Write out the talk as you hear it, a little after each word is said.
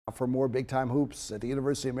For more big-time hoops at the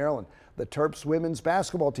University of Maryland, the Terps women's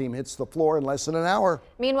basketball team hits the floor in less than an hour.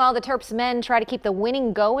 Meanwhile, the Terps men try to keep the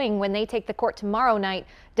winning going when they take the court tomorrow night.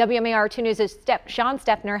 WMAR2 News' Sean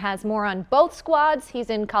Stepner has more on both squads. He's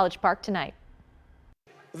in College Park tonight.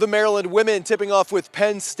 The Maryland women tipping off with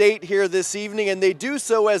Penn State here this evening, and they do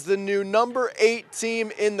so as the new number 8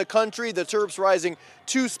 team in the country. The Terps rising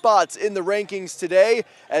 2 spots in the rankings today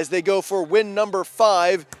as they go for win number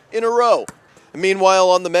 5 in a row. Meanwhile,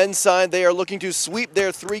 on the men's side, they are looking to sweep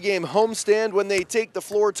their 3-game homestand when they take the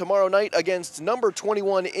floor tomorrow night against number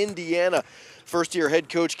 21 Indiana. First-year head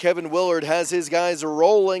coach Kevin Willard has his guys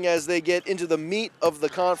rolling as they get into the meat of the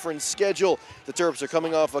conference schedule. The Terps are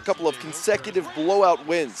coming off a couple of consecutive blowout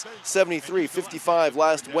wins, 73-55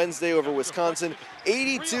 last Wednesday over Wisconsin,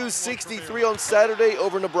 82-63 on Saturday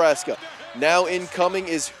over Nebraska. Now incoming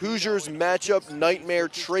is Hoosiers matchup nightmare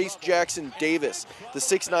Trace Jackson Davis, the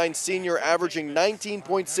 6'9 senior averaging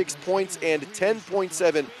 19.6 points and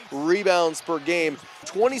 10.7 rebounds per game,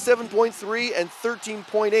 27.3 and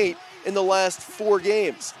 13.8 in the last 4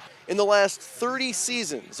 games. In the last 30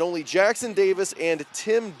 seasons, only Jackson Davis and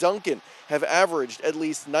Tim Duncan have averaged at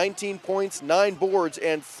least 19 points, 9 boards,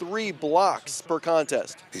 and 3 blocks per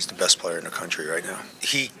contest. He's the best player in the country right now.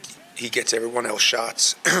 He gets everyone else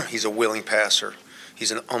shots. He's a willing passer. He's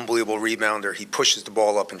an unbelievable rebounder. He pushes the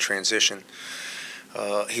ball up in transition.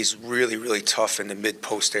 He's really, really tough in the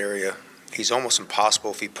mid-post area. He's almost impossible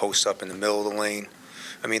if he posts up in the middle of the lane.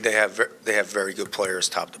 I mean, they have very good players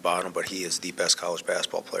top to bottom, but he is the best college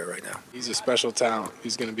basketball player right now. He's a special talent.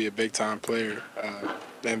 He's going to be a big-time player,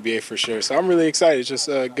 the NBA for sure. So I'm really excited. It's just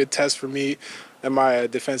a good test for me and my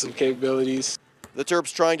defensive capabilities. The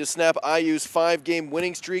Terps trying to snap IU's 5-game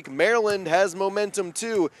winning streak. Maryland has momentum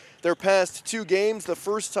too. Their past 2 games, the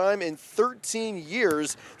first time in 13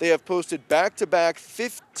 years, they have posted back-to-back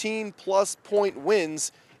 15-plus point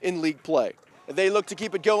wins in league play. They look to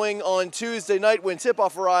keep it going on Tuesday night when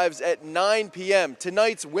tip-off arrives at 9 p.m.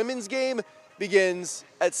 Tonight's women's game begins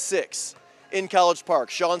at 6. In College Park,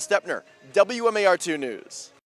 Sean Stepner, WMAR2 News.